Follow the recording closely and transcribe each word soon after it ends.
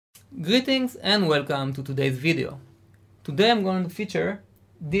Greetings and welcome to today's video. Today I'm going to feature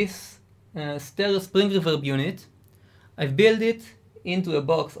this stereo spring reverb unit. I've built it into a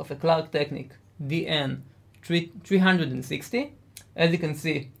box of a Klark Teknik DN360. As you can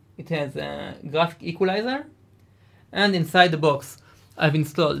see, it has a graphic equalizer, and inside the box I've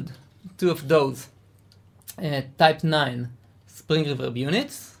installed two of those Type 9 spring reverb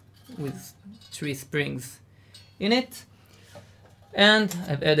units with 3 springs in it. And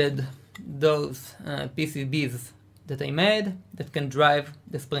I've added those PCBs that I made that can drive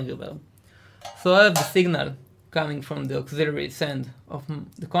the spring reverb. So I have the signal coming from the auxiliary send of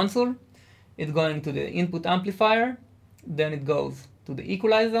the console. It's going to the input amplifier, then it goes to the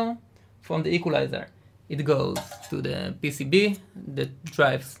equalizer. From the equalizer it goes to the PCB that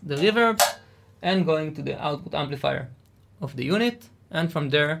drives the reverb, and going to the output amplifier of the unit, and from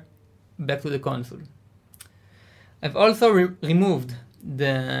there back to the console. I've also removed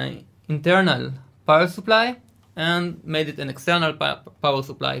the internal power supply and made it an external power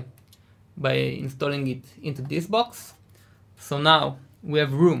supply by installing it into this box. So now we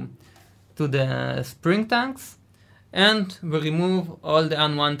have room to the spring tanks, and we remove all the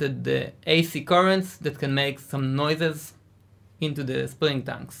unwanted AC currents that can make some noises into the spring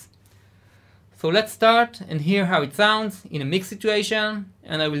tanks. So let's start and hear how it sounds in a mix situation,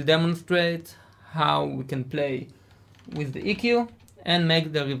 and I will demonstrate how we can play with the EQ and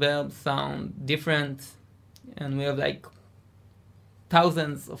make the reverb sound different. And we have like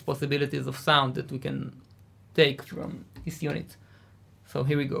thousands of possibilities of sound that we can take from this unit. So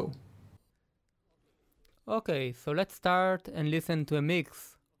here we go. Okay, so let's start and listen to a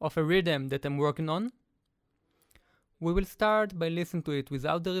mix of a rhythm that I'm working on. We will start by listening to it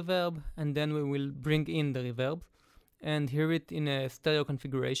without the reverb, and then we will bring in the reverb and hear it in a stereo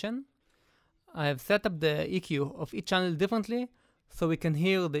configuration. I have set up the EQ of each channel differently, so we can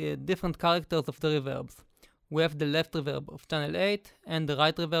hear the different characters of the reverbs. We have the left reverb of channel 8 and the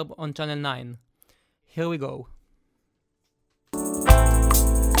right reverb on channel 9. Here we go.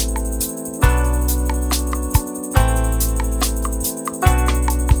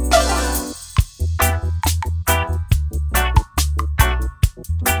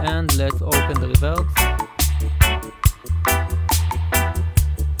 And let's open the reverb.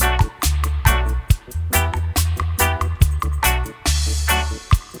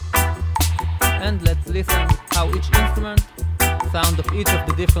 And let's listen how each instrument sound of each of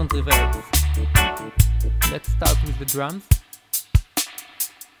the different reverbs. Let's start with the drums.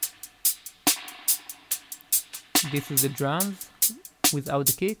 This is the drums without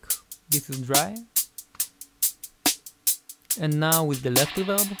the kick. This is dry. And now with the left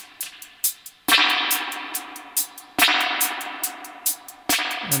reverb.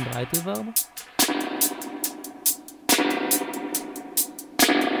 And right reverb.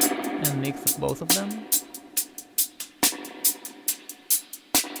 And mix of both of them.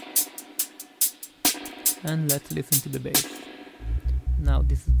 And let's listen to the bass. Now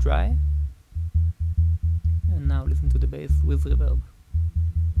this is dry. And now listen to the bass with reverb.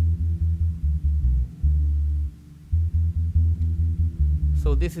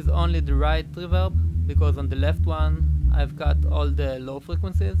 So this is only the right reverb, because on the left one I've got all the low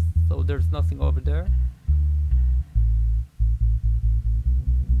frequencies, so there's nothing over there.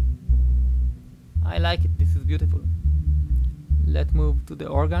 I like it, this is beautiful. Let's move to the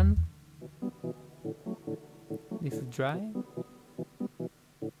organ. This is dry.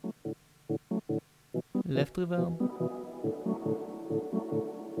 Left reverb.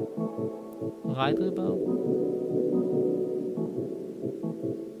 Right reverb.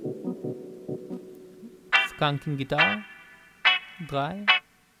 Skanking guitar. Dry.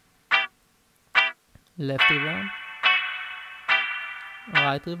 Left reverb.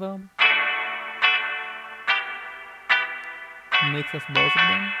 Right reverb. Mix of both of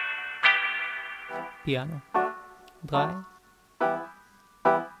them. Piano. Dry.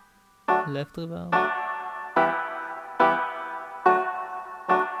 Left reverb.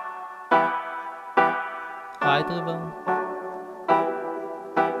 Right reverb.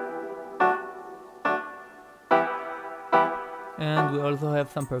 And we also have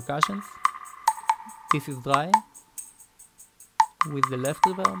some percussions. This is dry with the left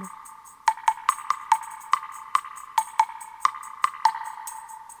reverb.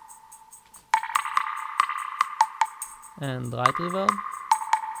 And right reverb.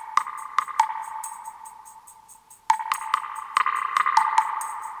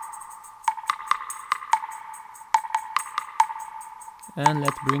 And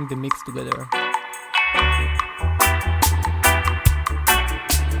let's bring the mix together.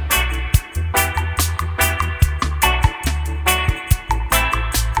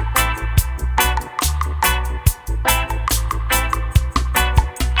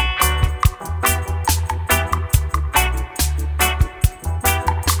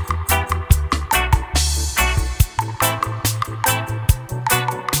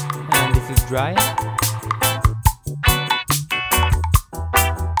 dry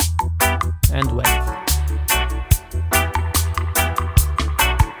and wet.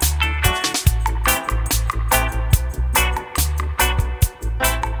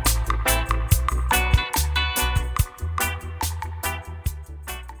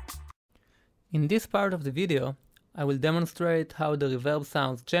 In this part of the video, I will demonstrate how the reverb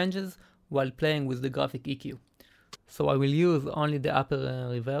sound changes while playing with the graphic EQ. So I will use only the upper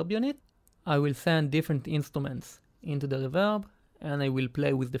reverb unit. I will send different instruments into the reverb and I will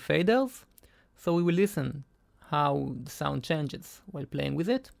play with the faders. So we will listen how the sound changes while playing with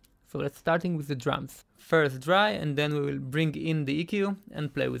it. So let's starting with the drums. First dry and then we will bring in the EQ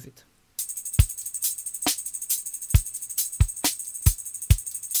and play with it.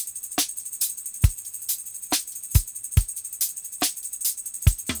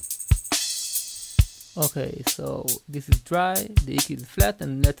 Okay, so this is dry, the EQ is flat,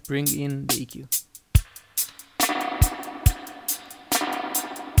 and let's bring in the EQ.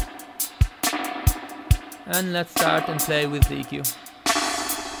 And let's start and play with the EQ.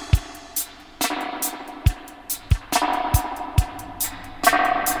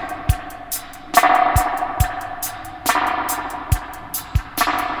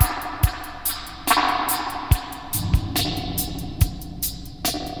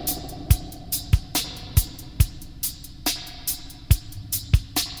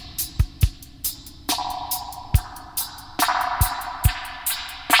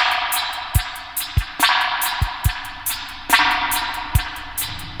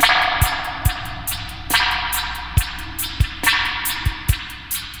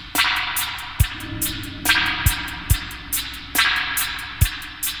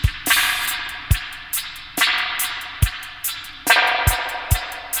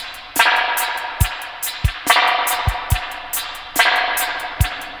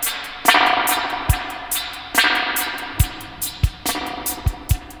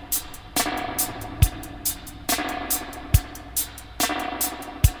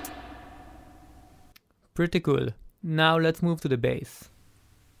 Pretty cool. Now let's move to the bass.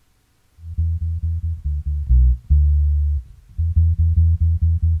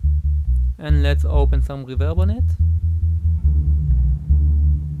 And let's open some reverb on it.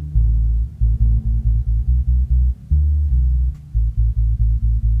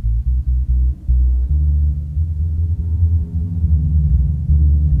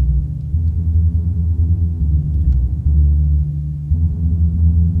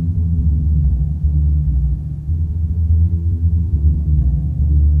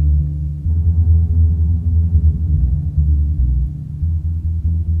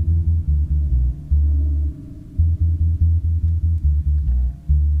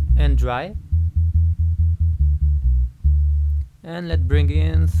 And dry. And let's bring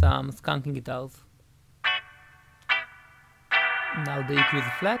in some skunking guitars. Now the EQ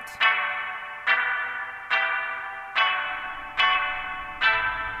is flat.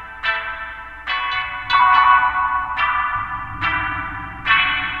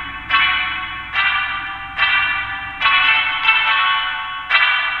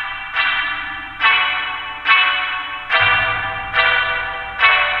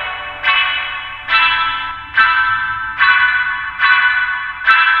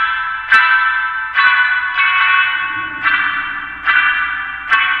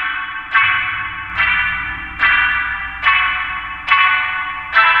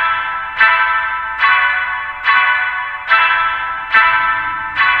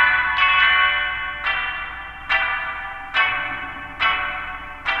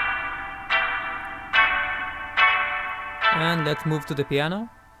 And let's move to the piano.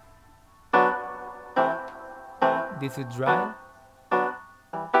 This is dry.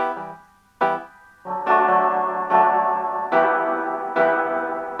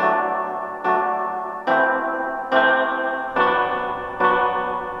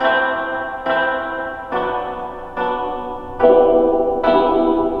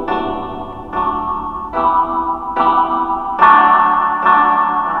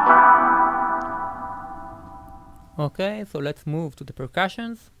 Okay, so let's move to the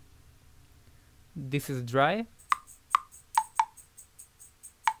percussions. This is dry.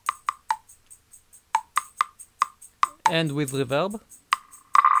 And with reverb.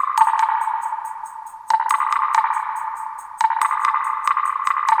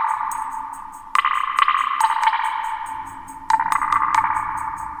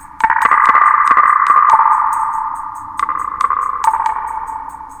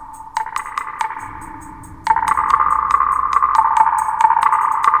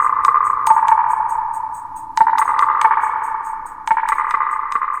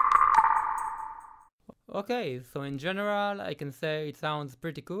 okay, so in general I can say it sounds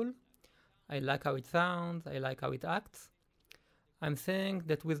pretty cool. I like how it sounds, I like how it acts. I'm saying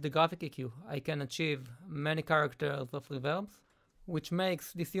that with the graphic EQ I can achieve many characters of reverbs, which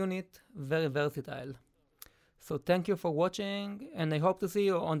makes this unit very versatile. So thank you for watching, and I hope to see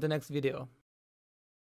you on the next video.